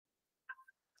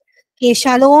Okay,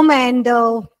 shalom and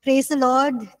praise the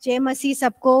Lord. Jai Masi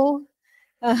sabko.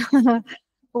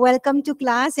 Welcome to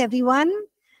class, everyone.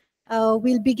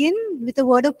 We'll begin with a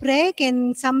word of prayer.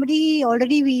 Can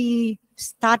we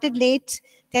started late,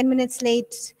 10 minutes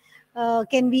late.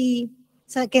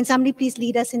 Can somebody please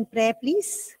lead us in prayer,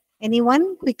 please?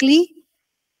 Anyone, quickly?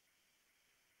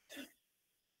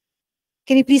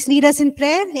 Can you please lead us in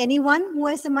prayer? Anyone who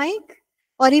has a mic?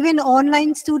 Or even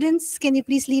online students, can you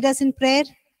please lead us in prayer?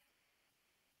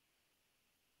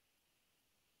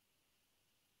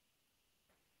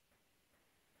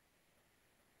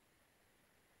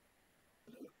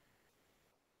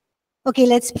 Okay,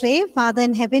 let's pray. Father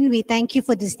in heaven, we thank you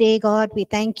for this day, God. We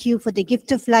thank you for the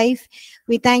gift of life.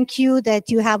 We thank you that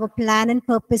you have a plan and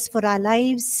purpose for our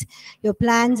lives. Your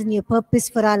plans and your purpose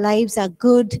for our lives are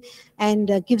good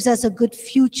and gives us a good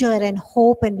future and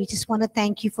hope. And we just want to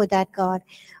thank you for that, God.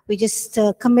 We just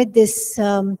commit this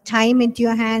time into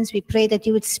your hands. We pray that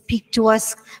you would speak to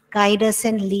us, guide us,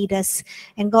 and lead us.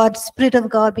 And God, Spirit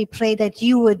of God, we pray that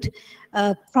you would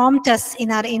prompt us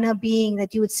in our inner being,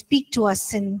 that you would speak to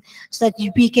us, and so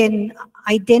that we can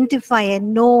identify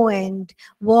and know and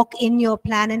walk in your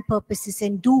plan and purposes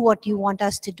and do what you want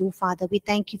us to do, Father. We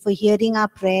thank you for hearing our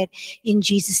prayer. In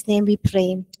Jesus' name we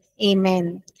pray.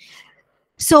 Amen.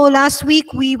 So last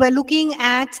week we were looking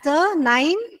at the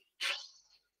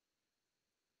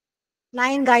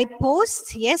nine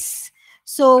guideposts. Yes.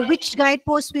 So which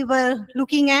guidepost we were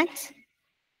looking at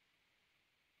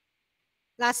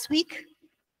last week?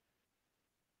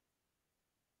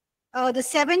 The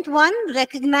seventh one,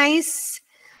 recognize,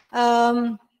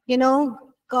 godly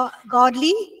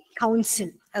counsel.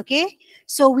 Okay.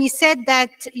 So we said that,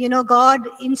 God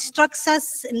instructs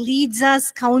us, leads us,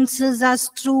 counsels us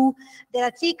through, there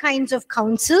are three kinds of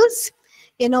counsels,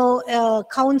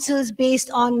 counsels based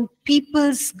on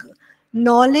people's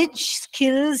knowledge,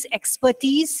 skills,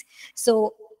 expertise.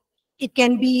 So it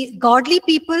can be godly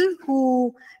people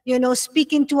who,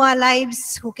 speak into our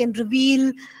lives, who can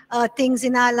reveal things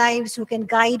in our lives, who can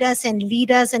guide us and lead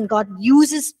us, and God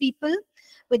uses people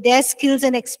with their skills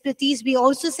and expertise. We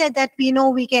also said that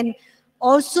we can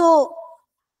also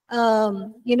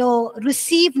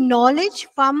receive knowledge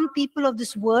from people of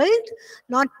this world,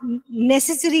 not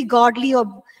necessarily godly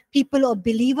or people or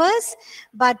believers,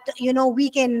 but we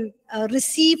can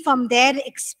receive from their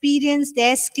experience,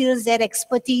 their skills, their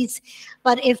expertise.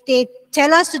 But if they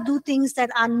tell us to do things that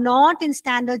are not in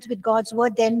standards with God's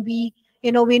word, then we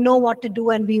know what to do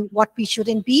and what we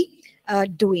shouldn't be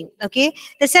doing. Okay.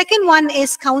 The second one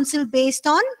is counsel based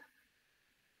on,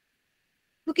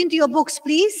 look into your books,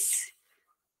 please.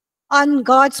 On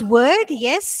God's word,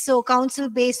 yes. So counsel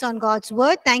based on God's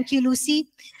word. Thank you, Lucy.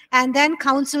 And then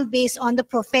counsel based on the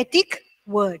prophetic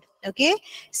word. Okay.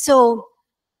 So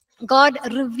God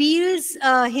reveals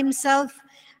himself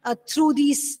through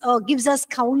these, gives us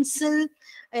counsel,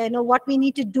 what we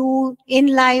need to do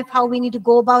in life, how we need to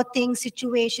go about things,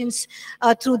 situations,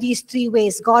 through these three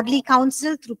ways: godly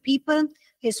counsel, through people,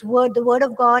 his word, the word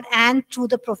of God, and through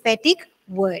the prophetic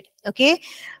word. Okay.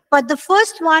 But the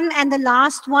first one and the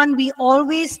last one, we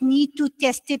always need to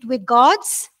test it with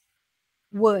God's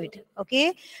word.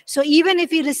 Okay. So even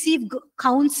if we receive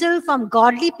counsel from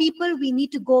godly people, we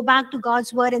need to go back to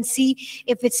God's word and see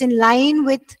if it's in line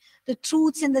with the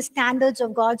truths and the standards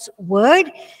of God's word.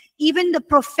 Even the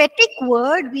prophetic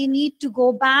word, we need to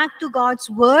go back to God's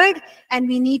word and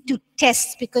we need to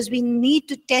test, because we need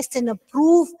to test and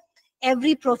approve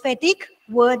every prophetic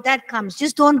word that comes.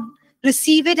 Just don't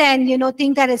receive it and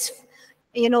think that it's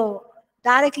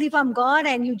directly from God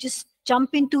and you just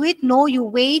jump into it. No, you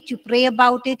wait, you pray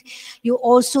about it, you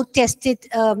also test it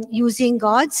using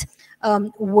God's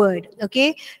word.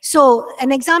 Okay. So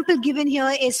an example given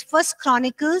here is 1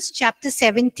 Chronicles chapter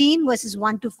 17 verses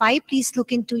 1-5. Please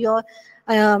look into your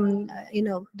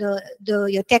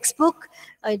your textbook,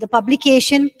 the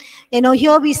publication.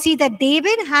 Here we see that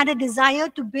David had a desire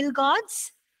to build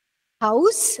God's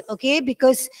house. Okay,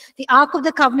 because the Ark of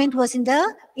the Covenant was in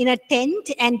a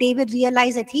tent, and David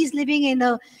realized that he's living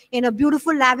in a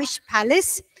beautiful lavish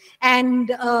palace, and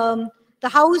the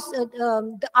house,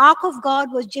 the Ark of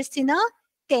God was just in a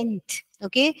tent.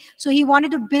 Okay, so he wanted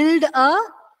to build a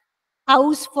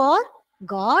house for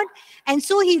God, and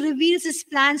so he reveals his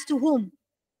plans to whom?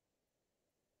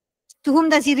 To whom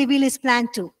does he reveal his plan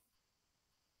to?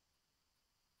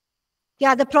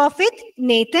 Yeah, the prophet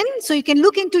Nathan. So you can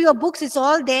look into your books. It's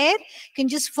all there. You can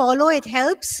just follow. It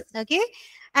helps. Okay.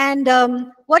 And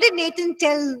what did Nathan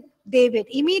tell David?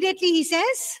 Immediately he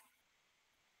says,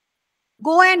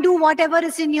 go and do whatever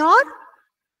is in your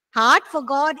heart, for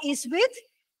God is with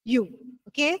you.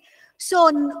 Okay.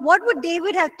 So what would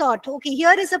David have thought? Okay,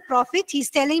 here is a prophet. He's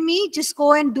telling me, just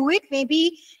go and do it.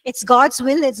 Maybe it's God's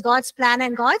will, it's God's plan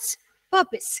and God's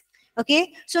purpose.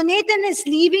 Okay, so Nathan is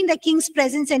leaving the king's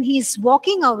presence and he's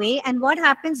walking away. And what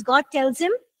happens? God tells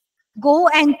him, go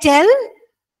and tell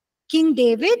King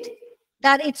David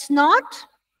that it's not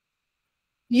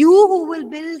you who will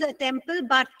build the temple,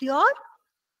 but your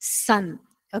son.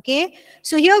 Okay,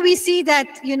 so here we see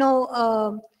that,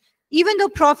 even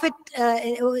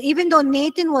though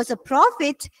Nathan was a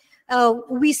prophet,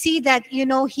 we see that,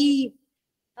 he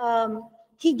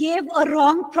gave a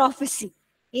wrong prophecy.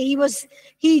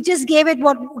 He just gave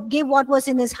what was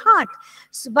in his heart.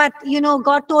 So, but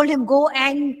God told him, go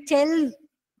and tell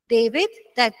David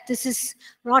that this is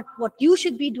not what you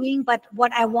should be doing, but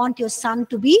what I want your son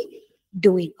to be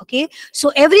doing. Okay,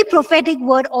 so every prophetic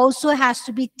word also has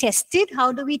to be tested.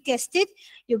 How do we test it?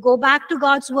 You go back to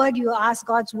God's word, you ask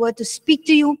God's word to speak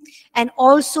to you, and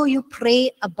also you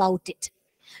pray about it.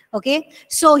 Okay,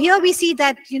 so here we see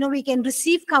that we can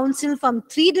receive counsel from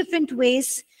 3 different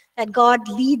ways that God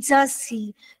leads us.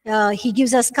 He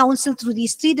gives us counsel through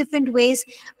these 3 different ways.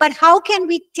 But how can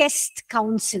we test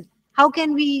counsel? How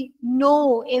can we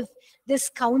know if this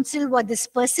counsel, what this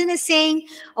person is saying,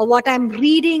 or what I'm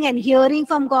reading and hearing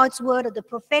from God's word, or the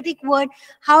prophetic word?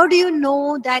 How do you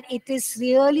know that it is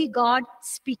really God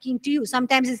speaking to you?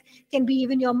 Sometimes it can be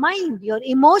even your mind, your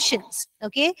emotions.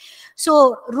 Okay,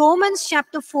 so Romans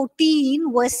chapter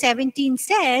 14 verse 17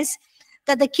 says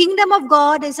that the kingdom of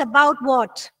God is about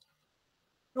what?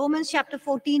 Romans chapter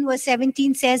 14 verse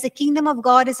 17 says the kingdom of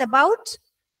God is about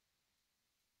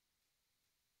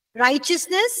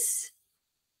righteousness,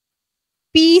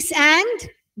 peace and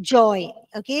joy.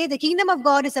 Okay, the kingdom of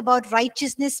God is about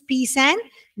righteousness, peace and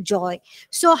joy.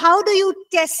 So how do you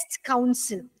test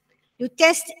counsel? You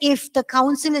test if the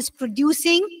counsel is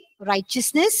producing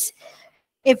righteousness,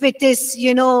 if it is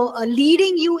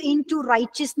leading you into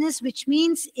righteousness, which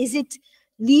means is it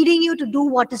leading you to do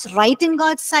what is right in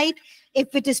God's sight?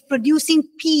 If it is producing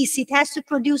peace, it has to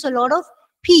produce a lot of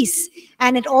peace,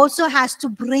 and it also has to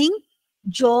bring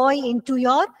joy into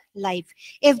your life.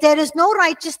 If there is no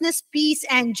righteousness, peace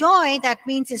and joy, that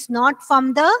means it's not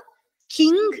from the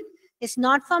king, it's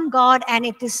not from God, and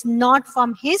it is not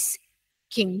from his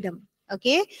kingdom.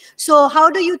 Okay, so how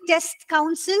do you test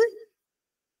counsel?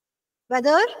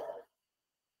 Whether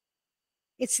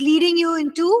it's leading you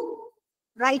into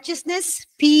righteousness,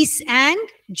 peace and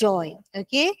joy.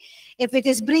 Okay, if it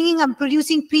is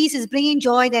producing peace, is bringing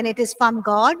joy, then it is from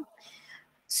God.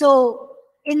 So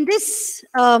in this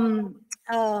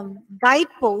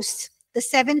guidepost, the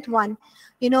 7th one,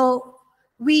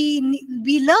 we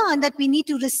learn that we need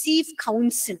to receive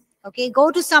counsel. Okay,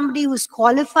 go to somebody who's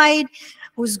qualified,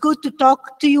 who's good to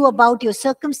talk to you about your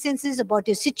circumstances, about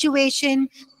your situation,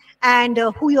 and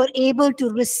who you're able to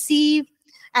receive,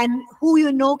 and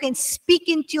who can speak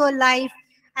into your life,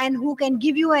 and who can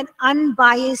give you an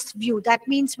unbiased view. That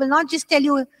means will not just tell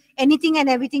you anything and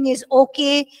everything is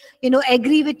okay,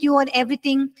 agree with you on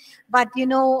everything, but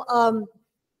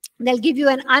they'll give you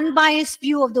an unbiased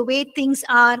view of the way things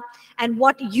are and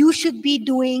what you should be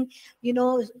doing,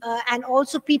 and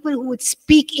also people who would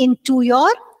speak into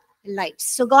your lives.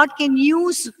 So God can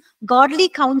use godly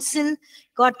counsel,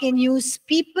 God can use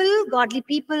people, godly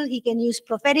people, he can use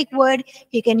prophetic word,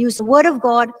 he can use the word of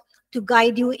God to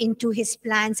guide you into his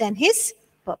plans and his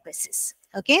purposes.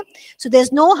 Okay, so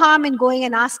there's no harm in going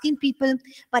and asking people,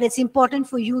 but it's important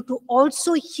for you to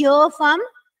also hear from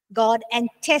God and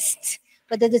test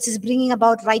whether this is bringing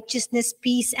about righteousness,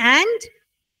 peace and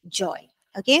joy.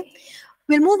 Okay,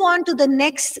 we'll move on to the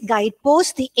next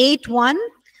guidepost, the 8th one,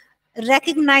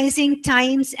 recognizing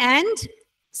times and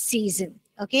season.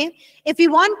 Okay, if we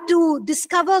want to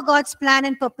discover God's plan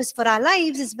and purpose for our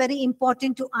lives, it's very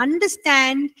important to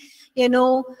understand,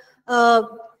 or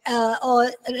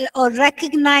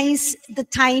recognize the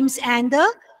times and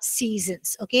the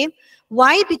seasons. Okay,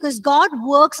 why? Because God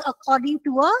works according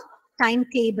to a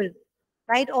timetable,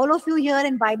 right? All of you here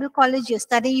in Bible College, you're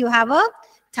studying, you have a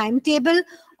timetable.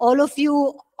 All of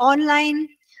you online,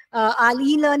 our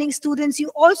e-learning students,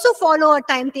 you also follow a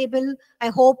timetable. I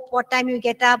hope what time you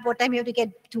get up, what time you have to get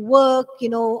to work,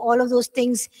 all of those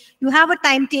things. You have a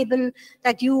timetable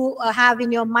that you have in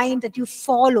your mind that you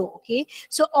follow, okay?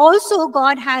 So also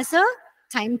God has a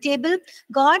timetable.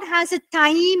 God has a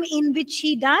time in which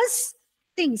he does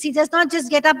things. He does not just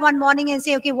get up one morning and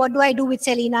say, okay, what do I do with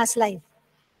Selina's life?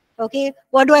 Okay,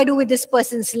 what do I do with this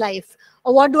person's life?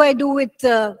 Or what do I do with,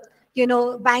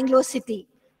 Bangalore city?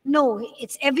 No,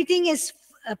 everything is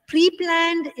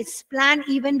pre-planned. It's planned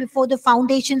even before the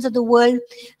foundations of the world.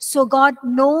 So God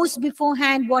knows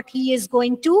beforehand what he is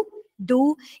going to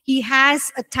do. He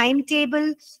has a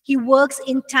timetable. He works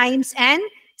in times and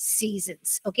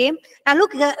seasons. Okay. Now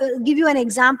look, give you an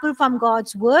example from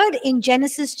God's word in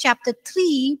Genesis chapter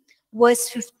 3, verse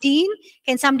 15.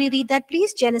 Can somebody read that,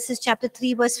 please? Genesis chapter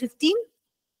 3, verse 15.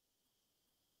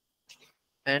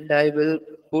 And I will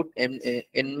put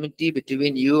enmity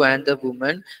between you and the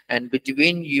woman, and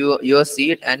between your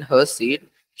seed and her seed.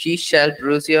 He shall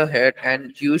bruise your head,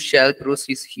 and you shall bruise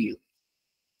his heel.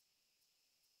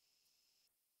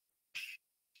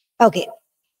 Okay.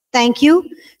 Thank you.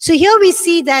 So here we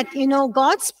see that,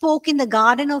 God spoke in the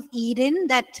Garden of Eden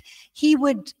that he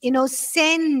would,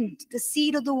 send the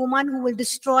seed of the woman who will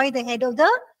destroy the head of the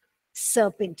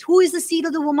serpent. Who is the seed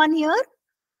of the woman here?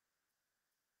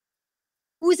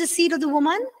 Who is the seed of the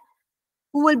woman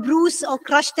who will bruise or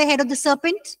crush the head of the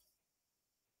serpent?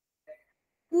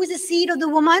 Who is the seed of the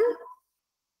woman?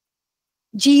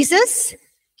 Jesus.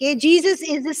 Okay, Jesus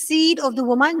is the seed of the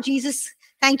woman. Jesus,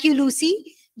 thank you,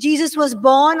 Lucy. Jesus was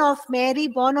born of Mary,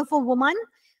 born of a woman.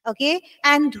 Okay,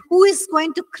 and who is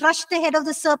going to crush the head of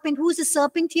the serpent? Who is the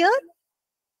serpent here?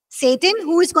 Satan.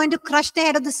 Who is going to crush the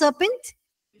head of the serpent?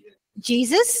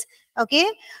 Jesus. Okay,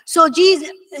 so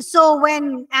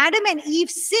when Adam and Eve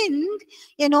sinned,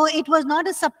 it was not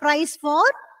a surprise for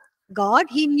God.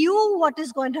 He knew what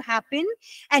is going to happen,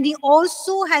 and he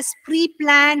also has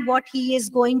pre-planned what he is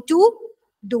going to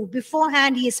do.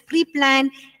 Beforehand, he has pre-planned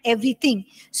everything.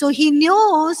 So he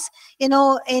knows, in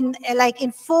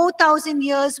 4,000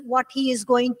 years, what he is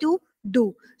going to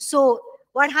do. So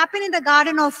what happened in the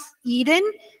Garden of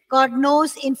Eden, God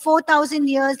knows in 4,000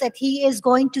 years that he is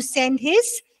going to send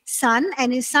his son,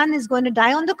 and his son is going to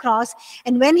die on the cross.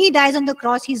 And when he dies on the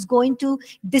cross, he's going to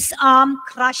disarm,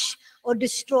 crush, or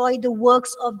destroy the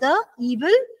works of the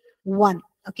evil one.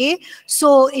 Okay,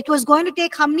 so it was going to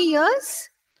take how many years?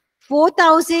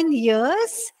 4,000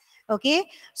 years. Okay,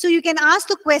 so you can ask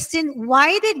the question,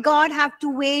 why did God have to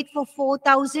wait for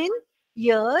 4,000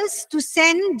 years to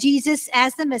send Jesus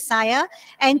as the Messiah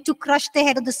and to crush the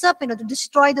head of the serpent, or to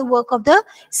destroy the work of the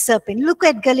serpent? Look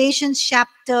at Galatians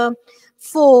chapter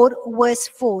 4, verse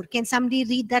 4. Can somebody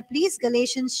read that, please?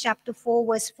 Galatians chapter 4,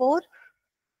 verse 4.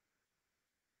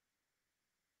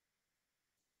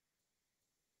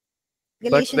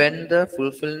 But when the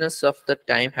fulfillment of the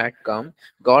time had come,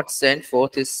 God sent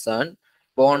forth his son,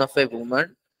 born of a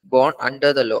woman, born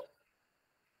under the law.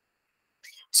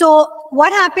 So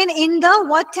what happened in the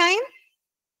what time?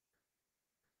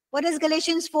 What does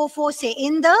Galatians 4:4 say?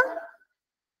 In the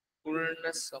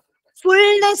fullness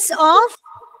of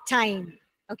time.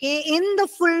 Okay, in the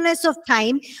fullness of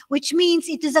time, which means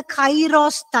it is a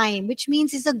kairos time, which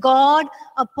means it's a God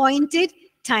appointed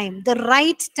time, the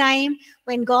right time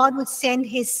when God would send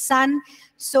his son.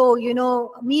 So,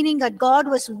 meaning that God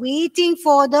was waiting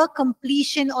for the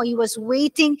completion, or he was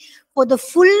waiting for the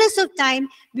fullness of time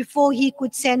before he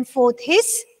could send forth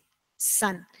his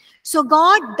son. So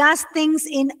God does things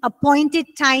in appointed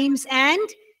times and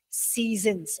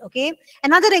seasons. Okay,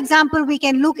 another example we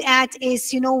can look at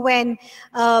is, when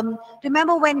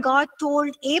remember when God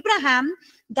told Abraham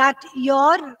that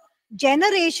your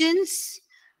generations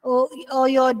or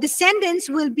your descendants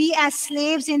will be as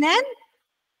slaves in an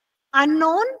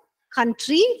unknown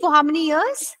country for how many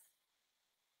years?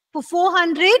 For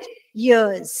 400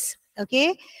 years.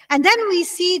 Okay, and then we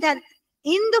see that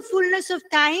in the fullness of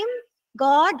time,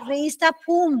 God raised up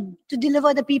whom to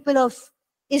deliver the people of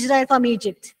Israel from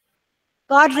Egypt?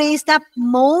 God raised up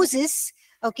Moses,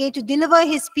 okay, to deliver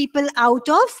his people out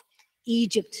of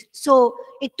Egypt. So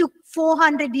it took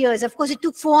 400 years. Of course, it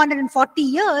took 440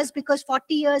 years, because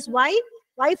 40 years, why?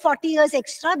 Why 40 years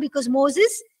extra? Because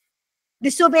Moses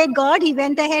disobeyed God. He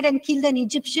went ahead and killed an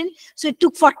Egyptian. So it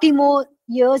took 40 more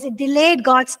years. It delayed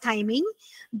God's timing.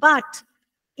 But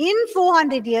in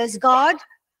 400 years, God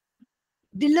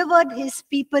delivered his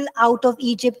people out of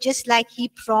Egypt, just like he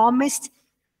promised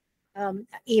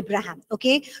Abraham.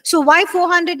 Okay, so why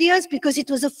 400 years? Because it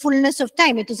was a fullness of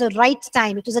time. It was a right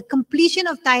time. It was a completion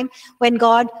of time when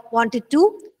God wanted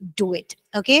to do it.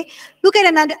 Okay, look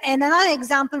at another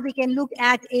example we can look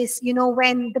at is,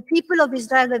 when the people of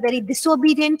Israel were very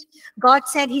disobedient, God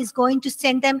said he's going to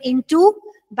send them into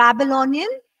Babylonian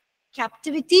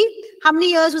captivity. How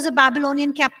many years was a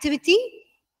Babylonian captivity?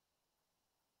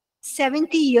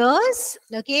 70 years.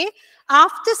 Okay,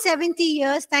 after 70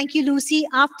 years, thank you, Lucy.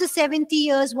 After 70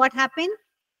 years, what happened?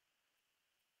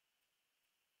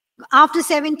 After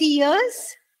 70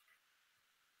 years,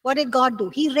 what did God do?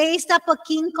 He raised up a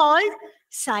king called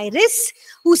Cyrus,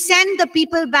 who sent the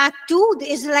people the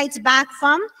Israelites back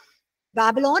from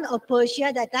Babylon or Persia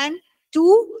at that time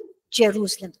to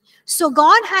Jerusalem. So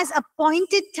God has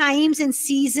appointed times and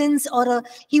seasons, or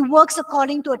he works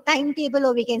according to a timetable,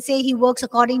 or we can say he works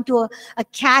according to a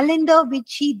calendar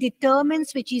which he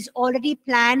determines, which he's already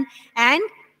planned and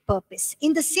purpose.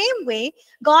 In the same way,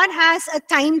 God has a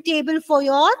timetable for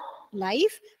your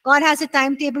life. God has a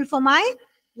timetable for my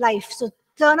life. So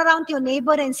turn around to your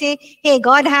neighbor and say, hey,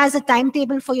 God has a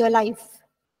timetable for your life.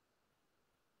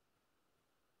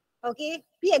 Okay,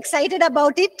 be excited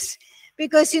about it,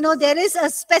 because there is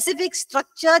a specific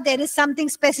structure, there is something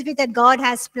specific that God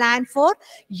has planned for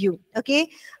you. Okay,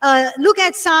 look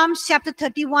at Psalms chapter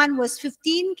 31 verse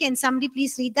 15. Can somebody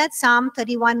please read that? Psalm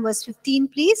 31 verse 15,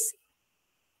 please.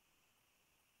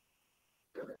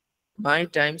 My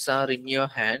times are in your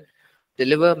hand.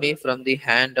 Deliver me from the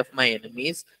hand of my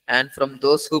enemies and from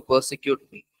those who persecute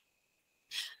me.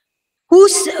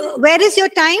 Where is your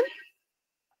time?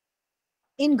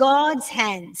 In God's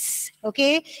hands.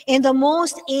 Okay, in the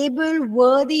most able,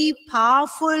 worthy,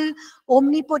 powerful,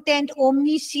 omnipotent,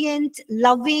 omniscient,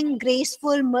 loving,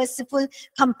 graceful, merciful,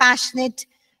 compassionate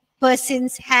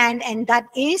person's hand, and that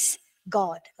is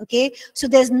God. Okay, so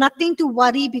there's nothing to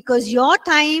worry, because your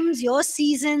times, your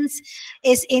seasons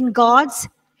is in God's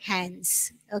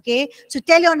hands. Okay, so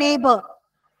tell your neighbor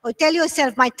or tell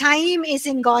yourself, my time is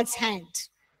in God's hand.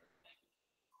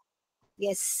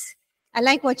 Yes. I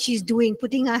like what she's doing,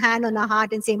 putting her hand on her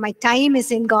heart and saying, my time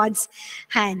is in God's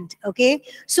hand. Okay.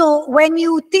 So when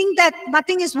you think that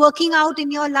nothing is working out in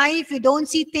your life, you don't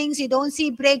see things, you don't see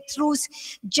breakthroughs,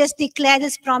 just declare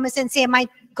this promise and say, my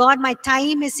God, my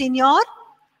time is in your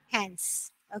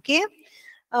hands. Okay.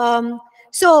 Look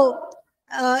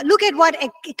at what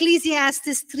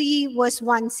Ecclesiastes 3 verse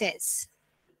 1 says.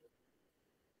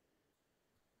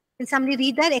 Can somebody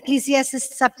read that?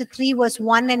 Ecclesiastes chapter 3 verse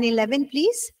 1 and 11,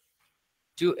 please.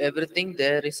 To everything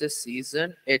there is a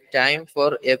season, a time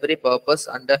for every purpose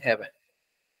under heaven.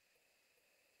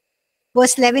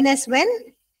 Verse 11 as well.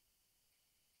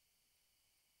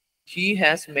 He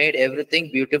has made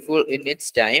everything beautiful in its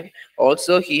time.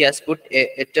 Also, he has put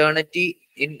eternity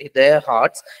in their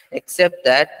hearts, except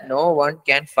that no one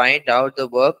can find out the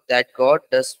work that God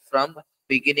does from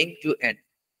beginning to end.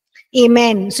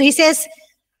 Amen. So he says,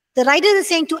 the writer is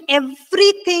saying, to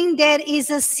everything there is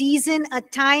a season, a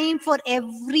time for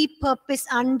every purpose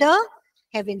under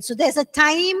heaven. So there's a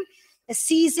time, a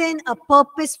season, a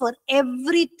purpose for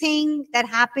everything that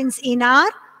happens in our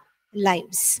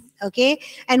lives. Okay.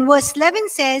 And verse 11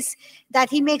 says that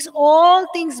he makes all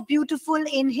things beautiful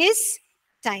in his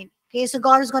time. Okay, so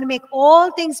God is going to make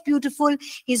all things beautiful.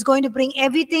 He's going to bring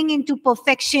everything into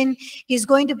perfection. He's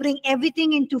going to bring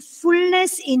everything into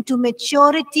fullness, into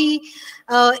maturity,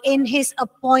 in his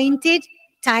appointed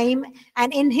time.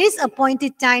 And in his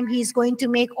appointed time, he's going to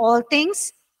make all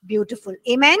things beautiful.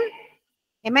 Amen.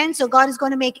 Amen. So God is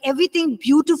going to make everything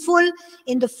beautiful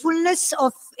in the fullness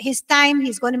of his time.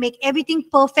 He's going to make everything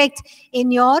perfect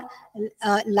in your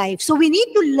life. So we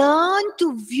need to learn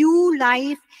to view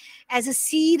life as a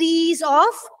series of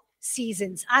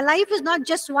seasons. Our life is not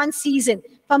just one season.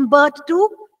 From birth to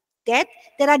death,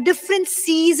 there are different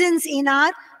seasons in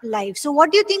our life. So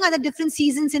what do you think are the different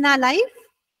seasons in our life?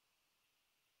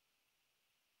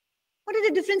 What are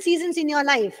the different seasons in your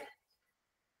life?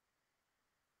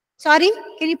 Sorry,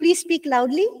 can you please speak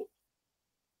loudly?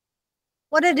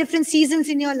 What are different seasons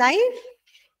in your life?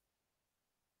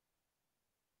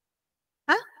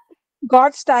 Huh?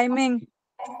 God's timing.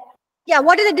 Yeah,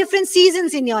 what are the different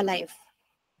seasons in your life?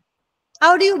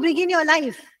 How do you begin your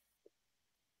life?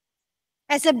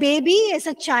 As a baby, as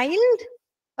a child?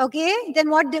 Okay, then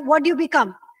what do you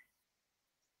become?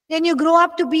 Then you grow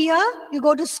up to be you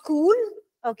go to school,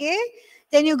 okay?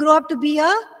 Then you grow up to be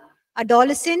a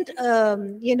adolescent, a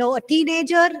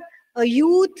teenager, a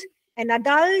youth, an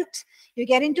adult. You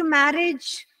get into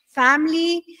marriage,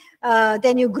 family,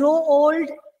 then you grow old.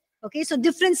 Okay, so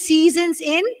different seasons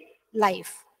in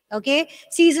life. Okay,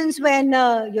 seasons when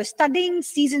you're studying,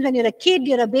 seasons when you're a kid,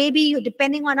 you're a baby, you're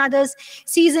depending on others,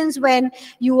 seasons when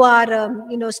you are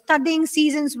studying,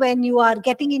 seasons when you are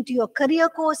getting into your career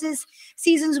courses,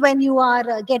 seasons when you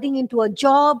are getting into a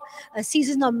job, a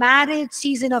season of marriage,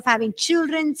 season of having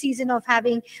children, season of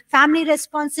having family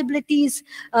responsibilities,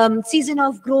 season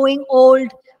of growing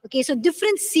old. Okay, so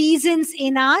different seasons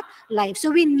in our life.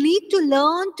 So we need to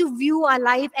learn to view our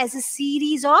life as a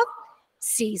series of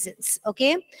seasons.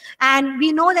 Okay, and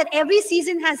we know that every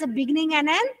season has a beginning and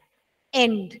an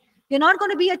end. You're not going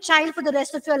to be a child for the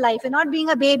rest of your life. You're not being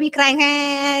a baby crying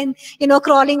and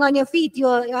crawling on your feet,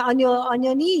 you're on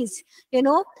your knees.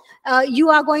 You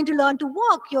are going to learn to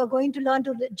walk. You are going to learn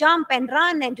to jump and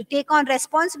run and to take on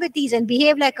responsibilities and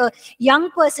behave like a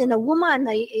young person, a woman,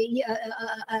 a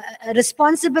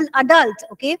responsible adult.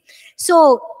 Okay,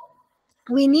 so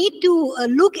we need to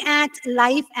look at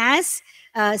life as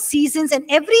seasons, and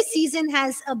every season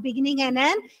has a beginning and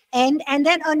an end, and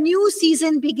then a new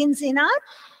season begins in our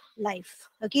life.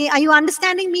 Okay, are you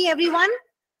understanding me, everyone?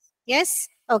 Yes.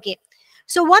 Okay,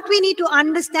 so what we need to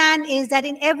understand is that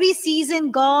in every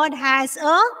season God has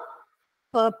a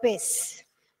purpose.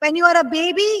 When you are a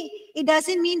baby, it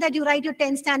doesn't mean that you write your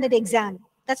 10th standard exam.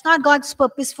 That's not God's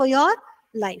purpose for your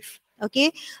life.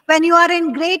 Okay, when you are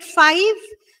in grade 5,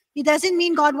 it doesn't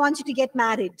mean God wants you to get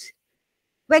married.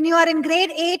 When you are in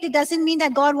grade 8, it doesn't mean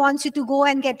that God wants you to go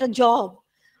and get a job.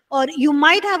 Or you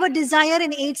might have a desire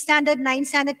in 8th standard, 9th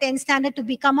standard, 10th standard to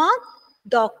become a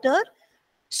doctor.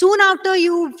 Soon after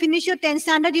you finish your 10th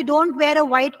standard, you don't wear a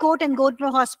white coat and go to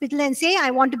a hospital and say,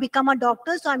 I want to become a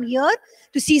doctor, so I'm here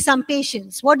to see some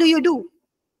patients. What do? You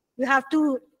have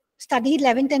to study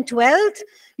 11th and 12th.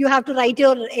 You have to write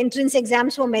your entrance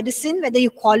exams for medicine, whether you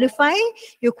qualify.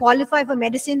 You qualify for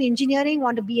medicine, engineering,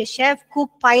 want to be a chef, cook,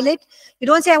 pilot. You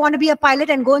don't say, I want to be a pilot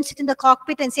and go and sit in the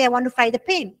cockpit and say, I want to fly the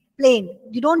plane.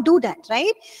 You don't do that,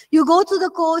 right? You go through the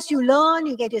course, you learn,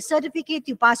 you get your certificate,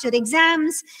 you pass your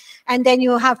exams, and then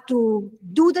you have to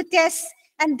do the tests,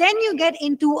 and then you get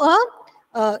into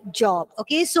a job.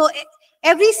 Okay, so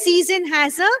every season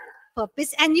has a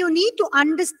purpose, and you need to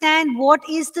understand what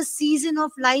is the season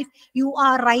of life you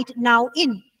are right now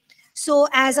in. So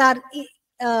as our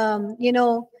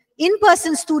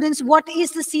in-person students, what is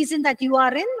the season that you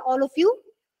are in, all of you?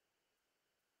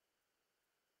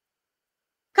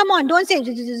 Come on, don't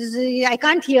say, I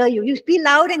can't hear you. You be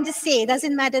loud and just say, it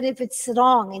doesn't matter if it's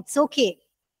wrong, it's okay.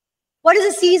 What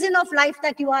is the season of life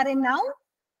that you are in now?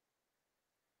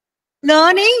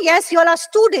 Learning. Yes, you all are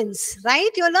students,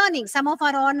 right? You're learning. Some of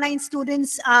our online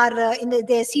students are in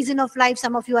their season of life.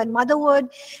 Some of you are in motherhood.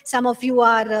 Some of you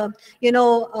are,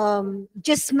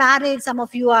 just married. Some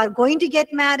of you are going to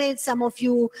get married. Some of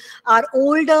you are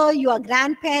older. You are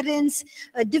grandparents.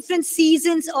 Different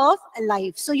seasons of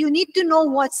life. So you need to know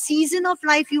what season of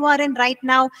life you are in right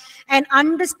now and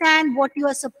understand what you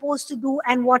are supposed to do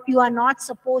and what you are not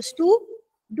supposed to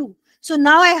do. So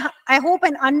now I hope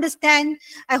and understand,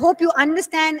 I hope you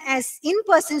understand as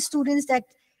in-person students that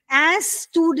as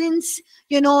students,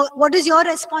 what is your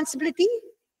responsibility?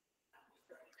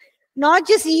 Not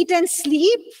just eat and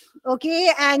sleep,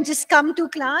 okay, and just come to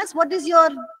class. What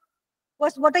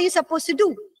are you supposed to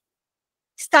do?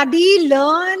 Study,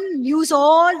 learn, use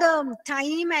all the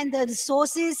time and the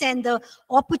resources and the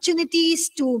opportunities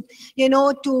to,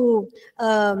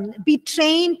 be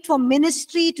trained for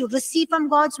ministry, to receive from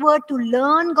God's word, to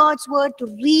learn God's word, to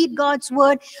read God's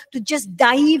word, to just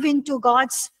dive into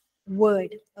God's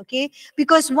word. Okay,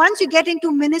 because once you get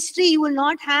into ministry, you will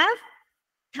not have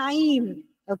time.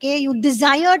 Okay, you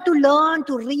desire to learn,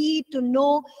 to read, to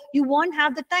know, you won't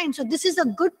have the time. So this is a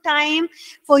good time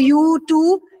for you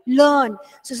to learn.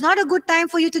 So it's not a good time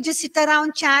for you to just sit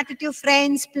around, chat with your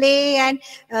friends, play and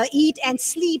eat and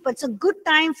sleep. It's a good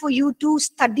time for you to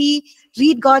study,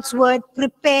 read God's word,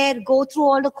 prepare, go through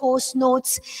all the course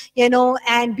notes,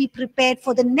 and be prepared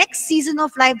for the next season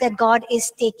of life that God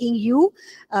is taking you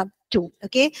to.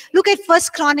 Okay, look at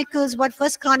First Chronicles, what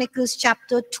First Chronicles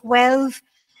chapter 12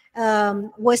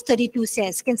 verse 32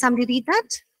 says. Can somebody read that?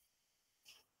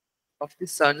 Of the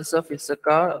sons of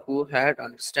Issachar who had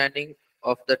understanding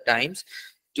of the times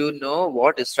to know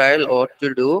what Israel ought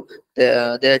to do,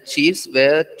 their chiefs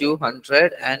were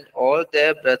 200, and all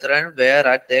their brethren were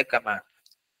at their command.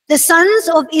 The sons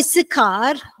of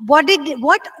Issachar, what did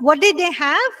they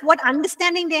have? What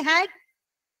understanding they had?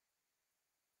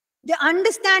 The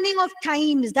understanding of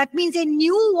times. That means they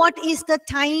knew what is the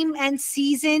time and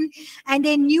season, and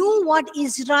they knew what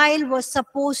Israel was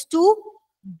supposed to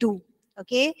do.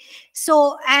 Okay,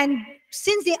 so, and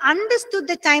since they understood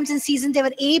the times and seasons, they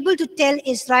were able to tell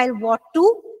Israel what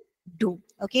to do.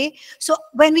 Okay, so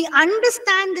when we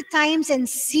understand the times and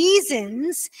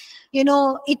seasons,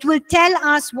 it will tell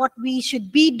us what we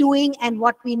should be doing and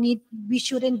what we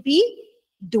shouldn't be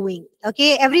doing.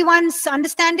 Okay, everyone's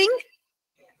understanding?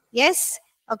 Yes.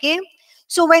 Okay.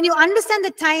 So when you understand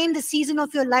the time, the season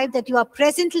of your life that you are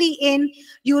presently in,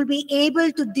 you will be able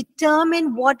to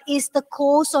determine what is the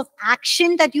course of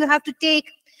action that you have to take.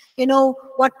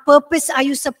 What purpose are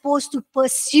you supposed to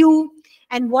pursue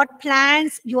and what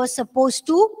plans you are supposed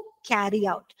to carry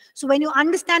out. So when you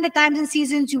understand the times and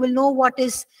seasons, you will know what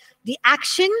is the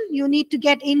action you need to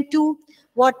get into,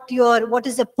 what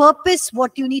is the purpose,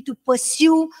 what you need to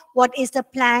pursue, what is the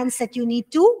plans that you need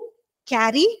to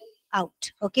carry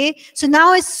out. Okay, so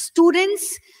now as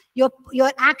students, your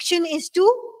action is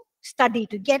to study,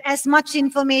 to get as much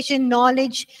information,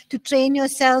 knowledge, to train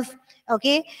yourself.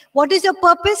 Okay, what is your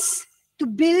purpose? To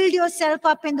build yourself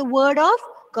up in the word of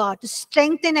God, to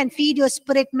strengthen and feed your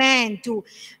spirit man, to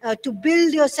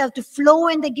build yourself, to flow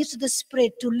in the gifts of the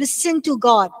spirit, to listen to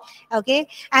God. Okay,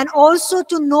 and also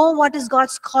to know what is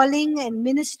God's calling and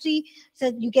ministry, so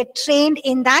that you get trained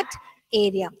in that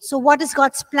area. So what is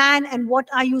God's plan and what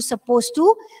are you supposed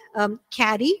to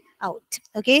carry out?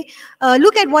 Okay,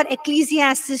 look at what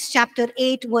Ecclesiastes chapter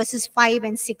 8 verses 5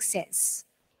 and 6 says.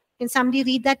 Can somebody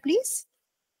read that, please?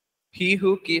 He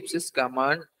who keeps his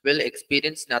command will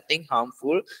experience nothing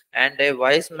harmful, and a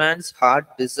wise man's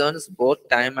heart discerns both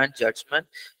time and judgment,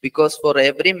 because for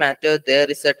every matter there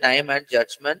is a time and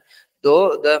judgment,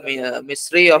 though the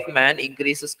mystery of man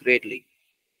increases greatly.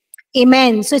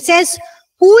 Amen. So it says,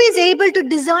 who is able to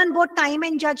discern both time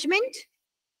and judgment?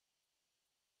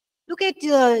 Look at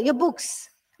your books.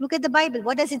 Look at the Bible.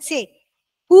 What does it say?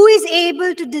 Who is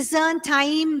able to discern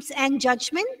times and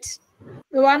judgment?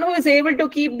 The one who is able to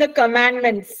keep the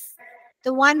commandments.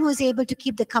 The one who is able to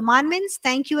keep the commandments.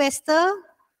 Thank you, Esther.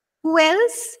 Who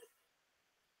else?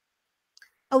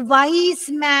 A wise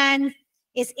man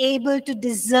is able to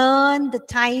discern the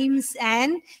times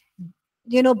and,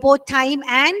 both time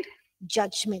and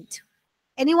judgment.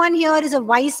 Anyone here is a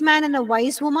wise man and a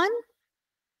wise woman?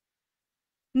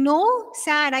 No?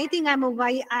 Sad. I think I am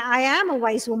a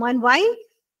wise woman. Why?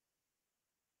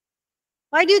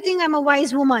 Why do you think I'm a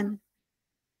wise woman?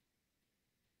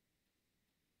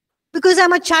 Because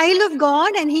I'm a child of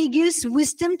God and He gives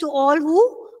wisdom to all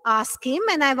who ask Him.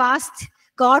 And I've asked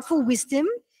God for wisdom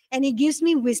and He gives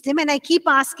me wisdom, and I keep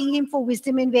asking Him for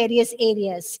wisdom in various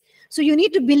areas. So you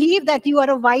need to believe that you are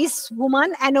a wise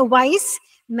woman and a wise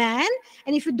man.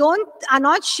 And if you are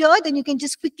not sure, then you can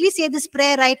just quickly say this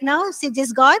prayer right now. Say,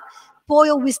 just God, pour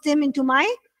your wisdom into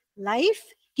my life.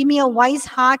 Give me a wise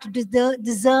heart to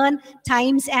discern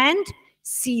times and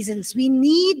seasons. We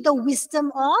need the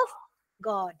wisdom of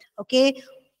God. Okay,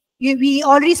 we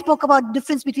already spoke about the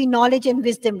difference between knowledge and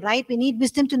wisdom, right? We need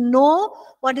wisdom to know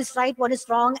what is right, what is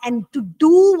wrong, and to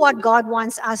do what God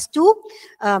wants us to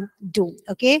do.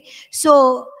 Okay,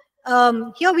 so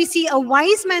here we see a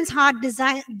wise man's heart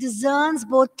discerns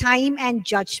both time and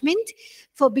judgment,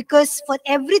 because for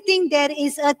everything there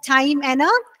is a time and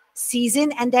a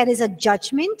season, and there is a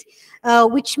judgment,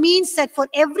 which means that for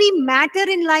every matter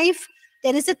in life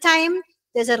there is a time,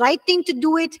 there's a right thing to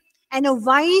do it. And a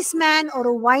wise man or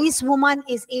a wise woman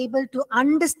is able to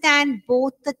understand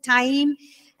both the time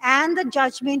and the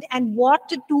judgment and what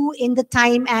to do in the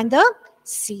time and the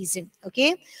season.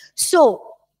 Okay,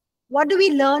 so what do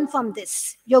we learn from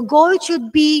this? Your goal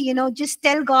should be, just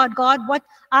tell God,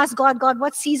 ask God,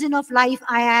 what season of life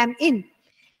I am in.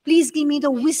 Please give me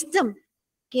the wisdom.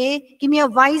 Okay, give me a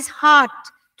wise heart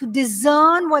to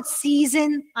discern what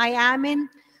season I am in,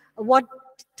 what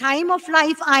time of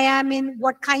life I am in,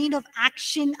 what kind of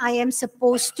action I am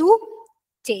supposed to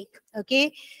take.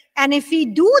 Okay, and if we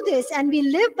do this and we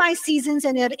live by seasons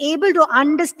and are able to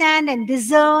understand and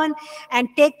discern and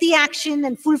take the action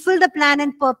and fulfill the plan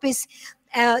and purpose,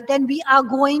 then we are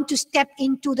going to step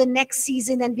into the next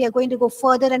season, and we are going to go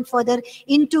further and further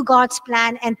into God's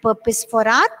plan and purpose for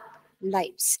our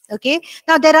lives. Okay,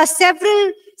 now there are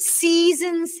several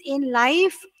seasons in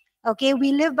life. Okay,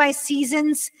 we live by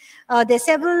seasons. There are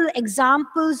several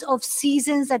examples of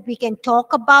seasons that we can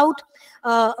talk about.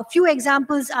 A few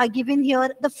examples are given here.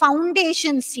 The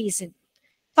foundation season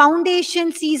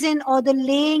or the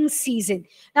laying season.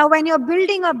 Now, when you're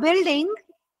building a building,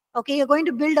 okay, you're going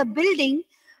to build a building.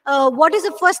 What is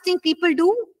the first thing people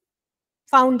do?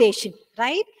 Foundation,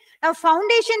 right? Now,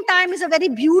 foundation time is a very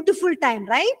beautiful time,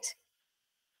 right?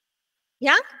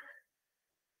 Yeah?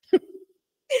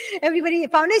 Everybody,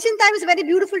 foundation time is a very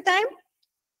beautiful time.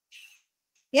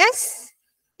 Yes?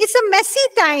 It's a messy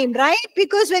time, right?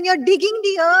 Because when you're digging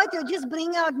the earth, you just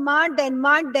bring out mud and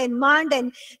mud and mud,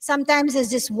 and sometimes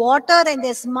there's just water and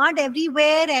there's mud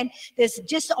everywhere, and there's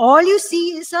just all you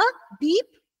see is a deep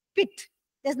pit.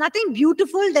 There's nothing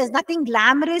beautiful, there's nothing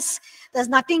glamorous, there's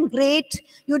nothing great.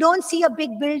 You don't see a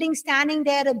big building standing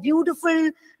there, a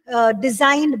beautiful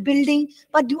designed building,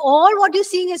 but all what you're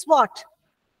seeing is what?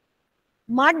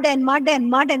 Mud and mud and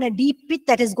mud, and a deep pit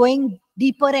that is going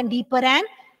deeper and deeper and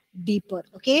deeper.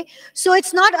 Okay, so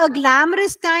it's not a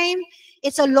glamorous time,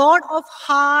 it's a lot of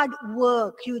hard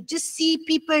work. You just see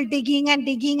people digging and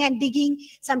digging and digging.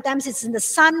 Sometimes it's in the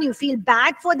sun, you feel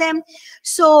bad for them.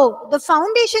 So the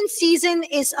foundation season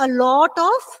is a lot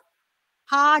of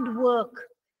hard work.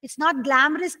 It's not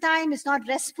glamorous time. It's not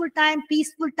restful time,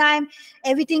 peaceful time.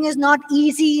 Everything is not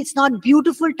easy. It's not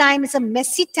beautiful time. It's a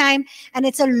messy time. And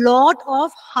it's a lot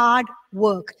of hard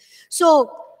work.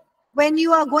 So when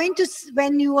you are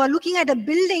looking at a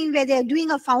building where they're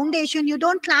doing a foundation, you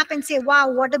don't clap and say,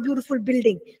 wow, what a beautiful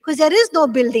building. Because there is no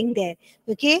building there.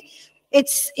 Okay.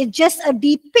 It's just a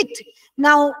deep pit.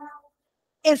 Now,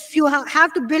 if you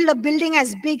have to build a building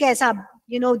as big as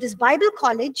this Bible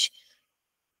college,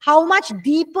 how much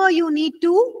deeper you need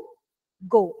to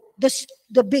go.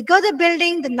 The bigger the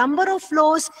building, the number of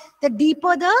floors, the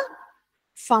deeper the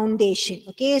foundation.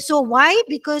 Okay, so why?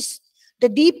 Because the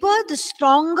deeper, the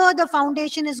stronger the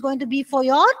foundation is going to be for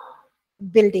your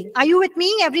building. Are you with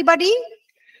me, everybody?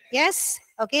 Yes?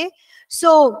 Okay.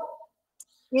 So,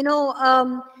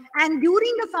 and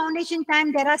during the foundation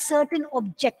time, there are certain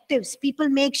objectives. People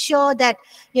make sure that,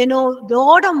 a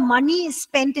lot of money is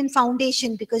spent in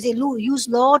foundation because they use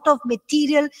a lot of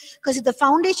material. Because if the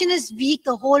foundation is weak,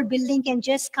 the whole building can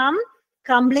just come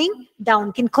crumbling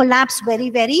down, can collapse very,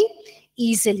 very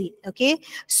easily. Okay.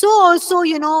 So also,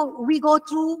 we go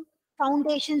through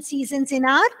foundation seasons in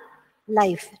our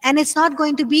life, and it's not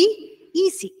going to be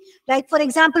easy. Like, for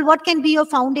example, what can be your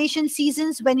foundation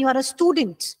seasons when you are a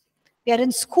student? We are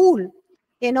in school.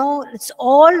 It's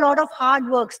all lot of hard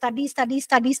work, study,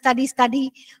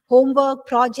 homework,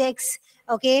 projects.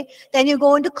 Okay. Then you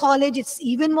go into college, it's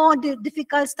even more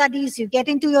difficult studies. You get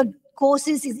into your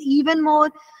courses, is even more.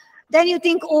 Then you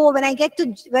think, oh, when I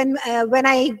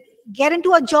get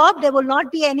into a job, there will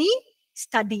not be any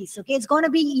studies. Okay. It's going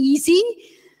to be easy.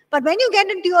 But when you get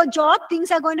into your job, things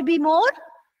are going to be more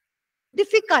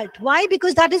difficult. Why?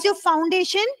 Because that is your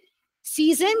foundation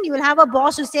season. You will have a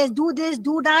boss who says, do this,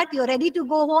 do that. You're ready to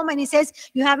go home, and he says,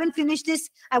 you haven't finished this.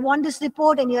 I want this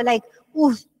report. And you're like,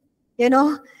 ooh,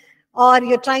 or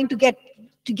you're trying to get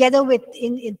together with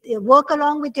work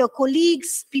along with your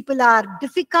colleagues. People are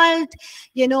difficult.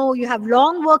 You have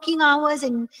long working hours,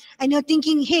 and you're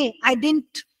thinking, hey, I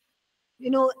didn't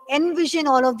envision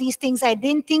all of these things. I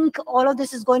didn't think all of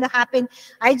this is going to happen.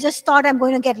 I just thought I'm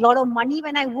going to get a lot of money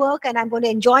when I work, and I'm going to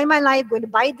enjoy my life, going to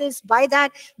buy this, buy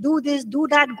that, do this, do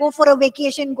that, go for a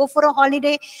vacation, go for a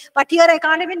holiday. But here I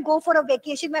can't even go for a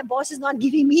vacation. My boss is not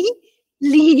giving me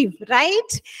leave,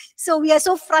 right? So we are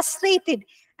so frustrated.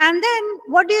 And then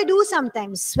what do you do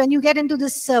sometimes when you get into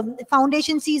this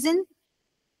foundation season?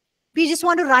 We just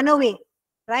want to run away,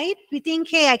 right? We think,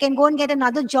 hey, I can go and get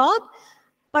another job.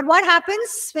 But what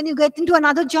happens when you get into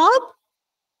another job?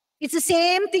 It's the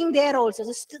same thing there also.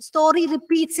 The story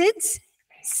repeats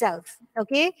itself.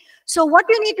 Okay. So what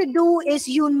you need to do is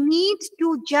you need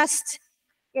to just,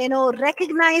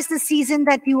 recognize the season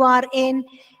that you are in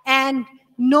and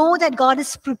know that God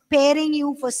is preparing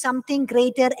you for something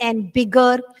greater and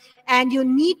bigger. And you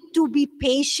need to be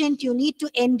patient. You need to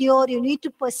endure. You need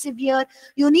to persevere.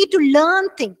 You need to learn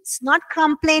things, not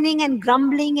complaining and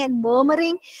grumbling and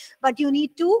murmuring, but you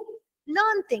need to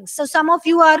learn things. So some of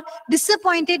you are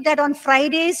disappointed that on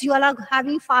Fridays you are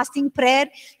having fasting prayer.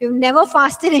 You've never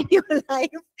fasted in your life.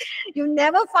 You've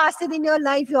never fasted in your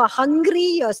life. You're hungry.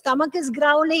 Your stomach is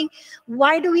growling.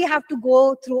 Why do we have to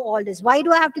go through all this? Why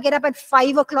do I have to get up at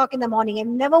 5 o'clock in the morning? I've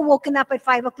never woken up at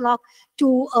 5 o'clock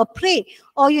to pray.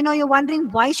 Or, you're wondering,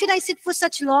 why should I sit for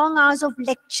such long hours of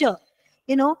lecture?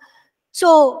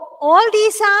 So all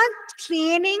these are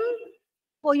training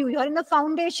for you. You're in the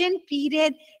foundation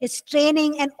period. It's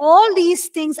training, and all these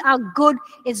things are good.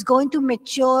 It's going to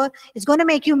mature. It's going to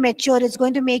make you mature. It's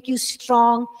going to make you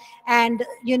strong. And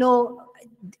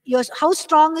how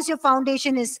strong is your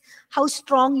foundation is how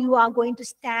strong you are going to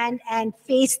stand and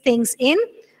face things in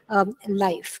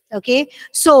life. Okay.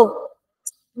 So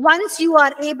once you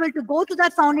are able to go to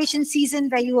that foundation season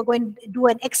where you are going to do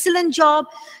an excellent job,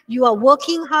 you are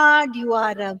working hard, you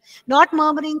are not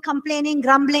murmuring, complaining,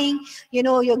 grumbling,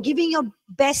 you're giving your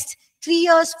best, 3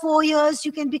 years, 4 years,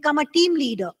 you can become a team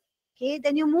leader. Okay,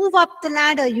 then you move up the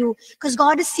ladder, because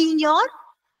God is seeing your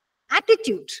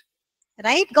attitude,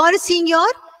 right? God is seeing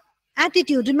your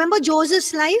attitude. Remember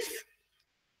Joseph's life?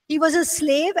 He was a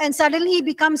slave, and suddenly he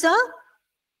becomes a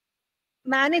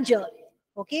manager.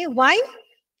 Okay, why?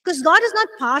 Because God is not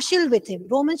partial with him.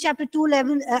 Romans chapter 2,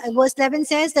 verse 11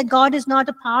 says that God is not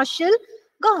a partial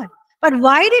God. But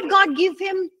why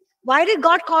did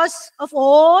God cause of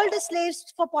all the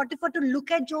slaves for Potiphar to look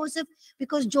at Joseph?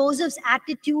 Because Joseph's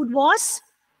attitude was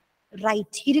right.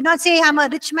 He did not say, I'm a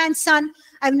rich man's son.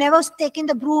 I've never taken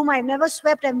the broom. I've never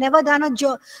swept. I've never done a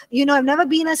job. I've never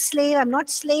been a slave. I'm not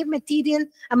slave material.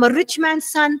 I'm a rich man's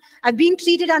son. I've been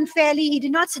treated unfairly. He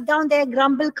did not sit down there,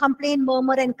 grumble, complain,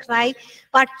 murmur, and cry.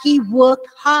 But he worked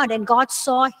hard, and God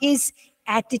saw his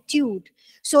attitude.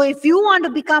 So if you want to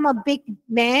become a big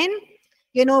man,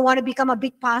 want to become a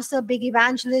big pastor, big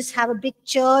evangelist, have a big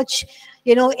church,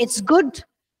 it's good.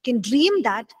 You can dream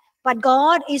that. But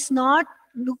God is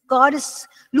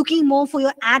looking more for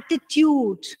your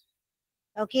attitude.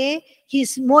 Okay.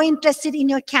 He's more interested in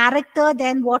your character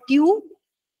than what you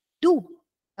do.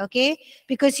 Okay.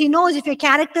 Because he knows if your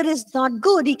character is not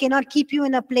good, he cannot keep you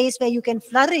in a place where you can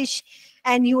flourish,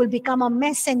 and you will become a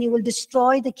mess, and you will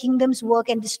destroy the kingdom's work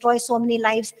and destroy so many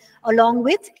lives along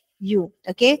with you.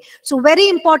 Okay. So very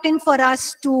important for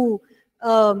us to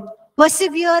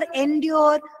persevere,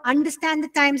 endure, understand the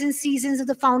times and seasons of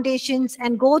the foundations,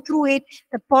 and go through it,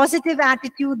 the positive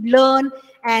attitude, learn,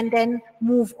 and then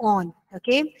move on.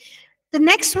 Okay. The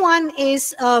next one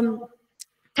is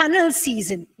tunnel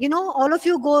season. All of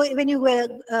you go, when you're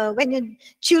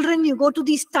children, you go to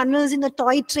these tunnels in the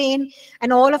toy train,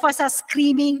 and all of us are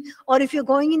screaming. Or if you're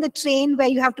going in the train where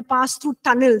you have to pass through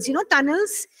tunnels,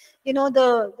 tunnels,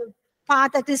 the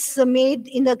path that is made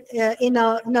in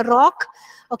a rock.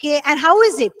 Okay. And how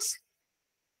is it?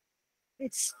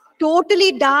 It's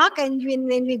totally dark, and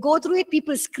when we go through it,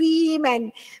 people scream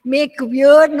and make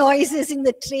weird noises in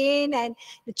the train, and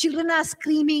the children are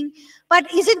screaming.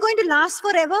 But is it going to last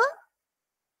forever?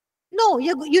 No,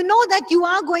 you know that you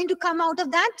are going to come out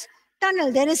of that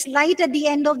tunnel. There is light at the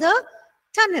end of the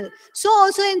tunnel. So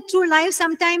also through life,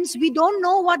 sometimes we don't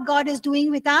know what God is doing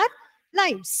with our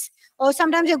lives. Or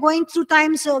sometimes you're going through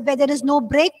times where there is no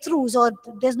breakthroughs, or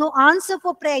there's no answer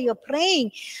for prayer. You're praying.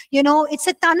 It's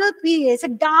a tunnel period. It's a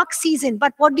dark season.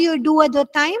 But what do you do at the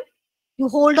time? You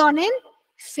hold on in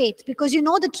faith, because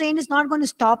the train is not going to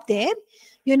stop there.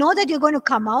 You know that you're going to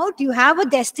come out. You have a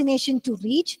destination to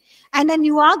reach, and then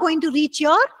you are going to reach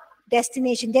your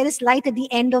destination. There is light at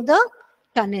the end of the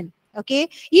tunnel. Okay.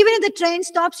 Even if the train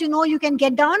stops, you can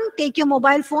get down, take your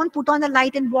mobile phone, put on the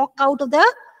light, and walk out of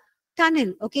the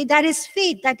tunnel. Okay. That is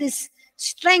faith. That is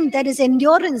strength. That is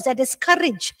endurance. That is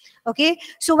courage. Okay.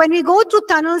 So when we go through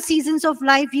tunnel seasons of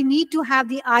life, you need to have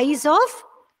the eyes of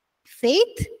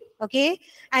faith. Okay.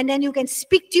 And then you can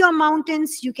speak to your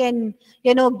mountains. You can,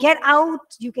 get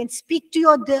out. You can speak to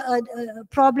your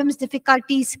problems,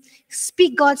 difficulties,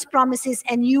 speak God's promises,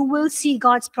 and you will see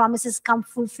God's promises come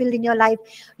fulfilled in your life.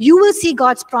 You will see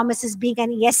God's promises being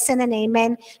an yes and an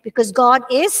amen, because God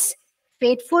is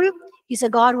faithful. He's a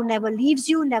God who never leaves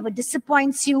you, never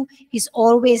disappoints you. He's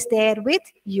always there with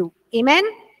you. Amen.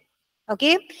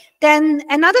 Okay. Then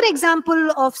another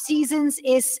example of seasons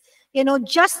is,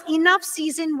 just enough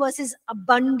season versus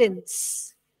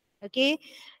abundance. Okay.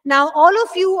 Now, all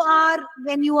of you are,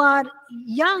 when you are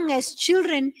young as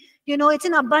children, it's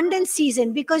an abundant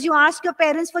season, because you ask your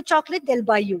parents for chocolate, they'll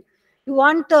buy you. You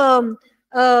want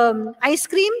ice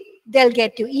cream, they'll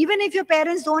get you. Even if your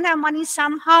parents don't have money,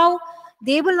 somehow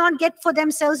they will not get for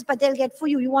themselves, but they'll get for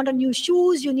you. You want a new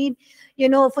shoes, you need,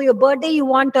 for your birthday, you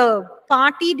want a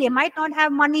party. They might not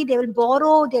have money. They will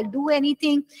borrow. They'll do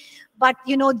anything. But,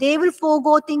 they will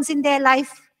forego things in their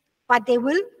life, but they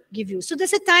will give you. So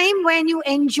there's a time when you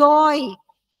enjoy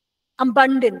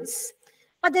abundance.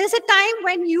 But there's a time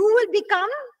when you'll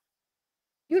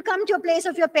come to a place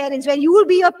of your parents, where you will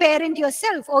be your parent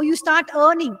yourself, or you start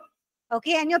earning.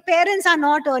 Okay, and your parents are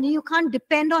not earning. You can't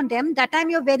depend on them. That time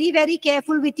you're very, very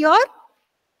careful with your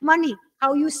money,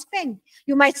 how you spend.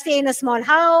 You might stay in a small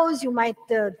house. You might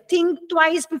think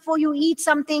twice before you eat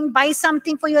something, buy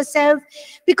something for yourself,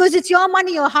 because it's your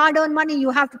money, your hard-earned money. You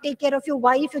have to take care of your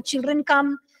wife. Your children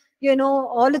come.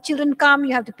 All the children come.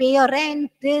 You have to pay your rent,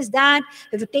 this, that.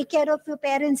 You have to take care of your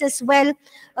parents as well,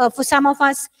 for some of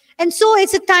us. And so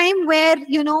it's a time where,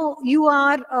 you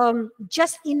are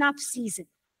just enough season.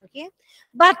 Okay.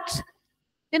 But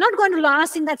you're not going to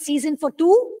last in that season for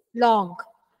too long.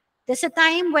 There's a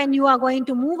time when you are going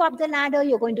to move up the ladder.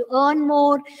 You're going to earn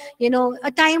more.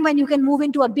 A time when you can move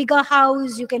into a bigger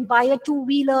house. You can buy a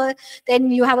two-wheeler. Then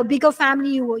you have a bigger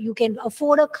family. You can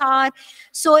afford a car.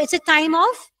 So it's a time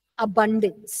of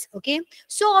abundance. Okay.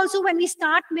 So also when we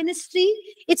start ministry,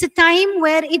 it's a time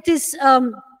where it is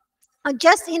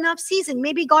just enough season.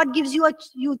 Maybe God gives you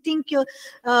you think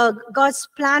God's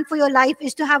plan for your life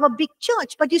is to have a big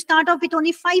church, but you start off with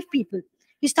only 5 people.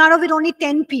 You start off with only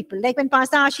 10 people. Like when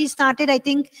Pastor Ashi started, I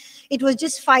think it was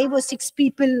just 5 or 6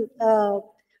 people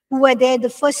who were there the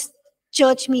first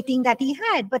church meeting that he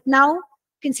had. But now you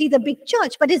can see the big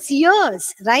church, but it's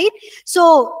years, right?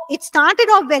 So it started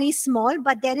off very small,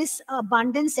 but there is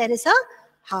abundance, there is a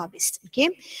harvest. Okay.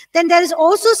 Then there is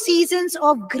also seasons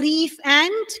of grief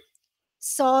and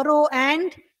sorrow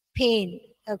and pain.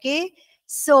 Okay.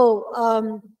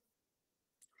 So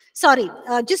sorry,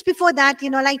 just before that,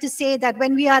 I'd like to say that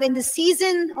when we are in the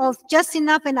season of just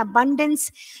enough and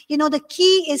abundance, the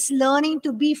key is learning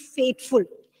to be faithful.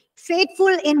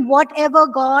 Faithful in whatever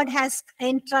God has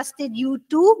entrusted you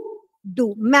to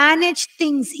do. Manage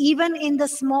things, even in the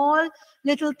small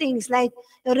little things. Like,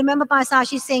 remember Pastor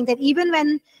Ashi saying that even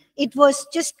when it was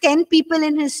just 10 people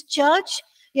in his church,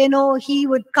 he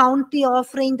would count the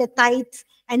offering, the tithes,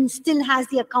 and still has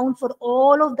the account for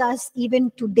all of us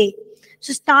even today.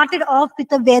 So started off with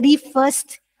the very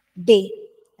first day.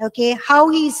 Okay, how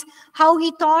he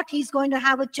thought he's going to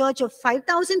have a church of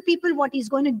 5,000 people, what he's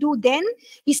going to do then.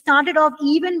 He started off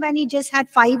even when he just had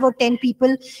 5 or 10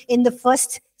 people in the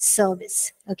first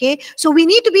service. Okay, so we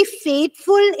need to be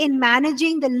faithful in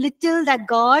managing the little that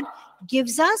God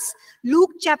gives us.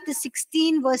 Luke chapter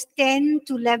 16 verse 10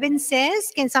 to 11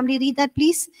 says, can somebody read that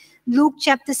please? Luke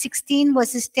chapter 16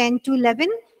 verses 10 to 11.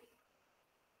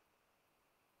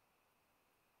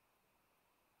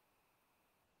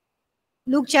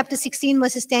 Luke chapter 16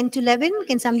 verses 10 to 11.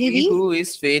 Can somebody He read? who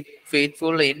is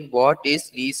faithful in what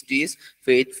is least is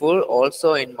faithful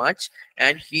also in much,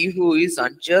 and he who is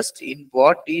unjust in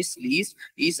what is least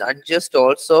is unjust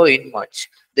also in much.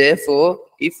 Therefore,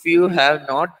 if you have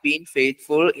not been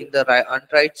faithful in the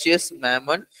unrighteous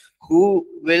mammon, who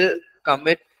will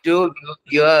commit to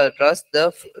your trust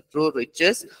the true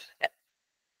riches?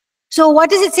 So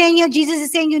what is it saying here? Jesus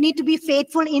is saying you need to be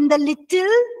faithful in the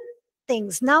little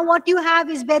things. Now what you have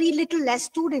is very little, less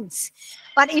students.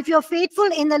 But if you're faithful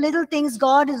in the little things,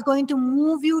 God is going to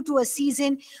move you to a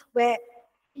season where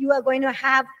you are going to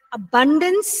have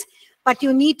abundance, but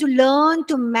you need to learn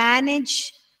to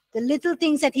manage the little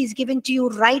things that he's given to you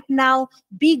right now.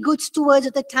 Be good stewards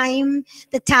of the time,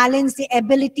 the talents, the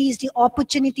abilities, the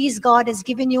opportunities God has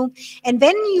given you. And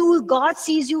when God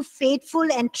sees you faithful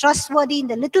and trustworthy in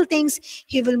the little things,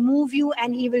 he will move you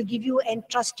and he will give you and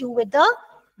trust you with the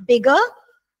bigger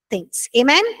things.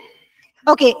 Amen.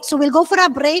 Okay, so we'll go for our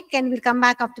break and we'll come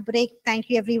back after break. Thank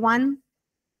you, everyone.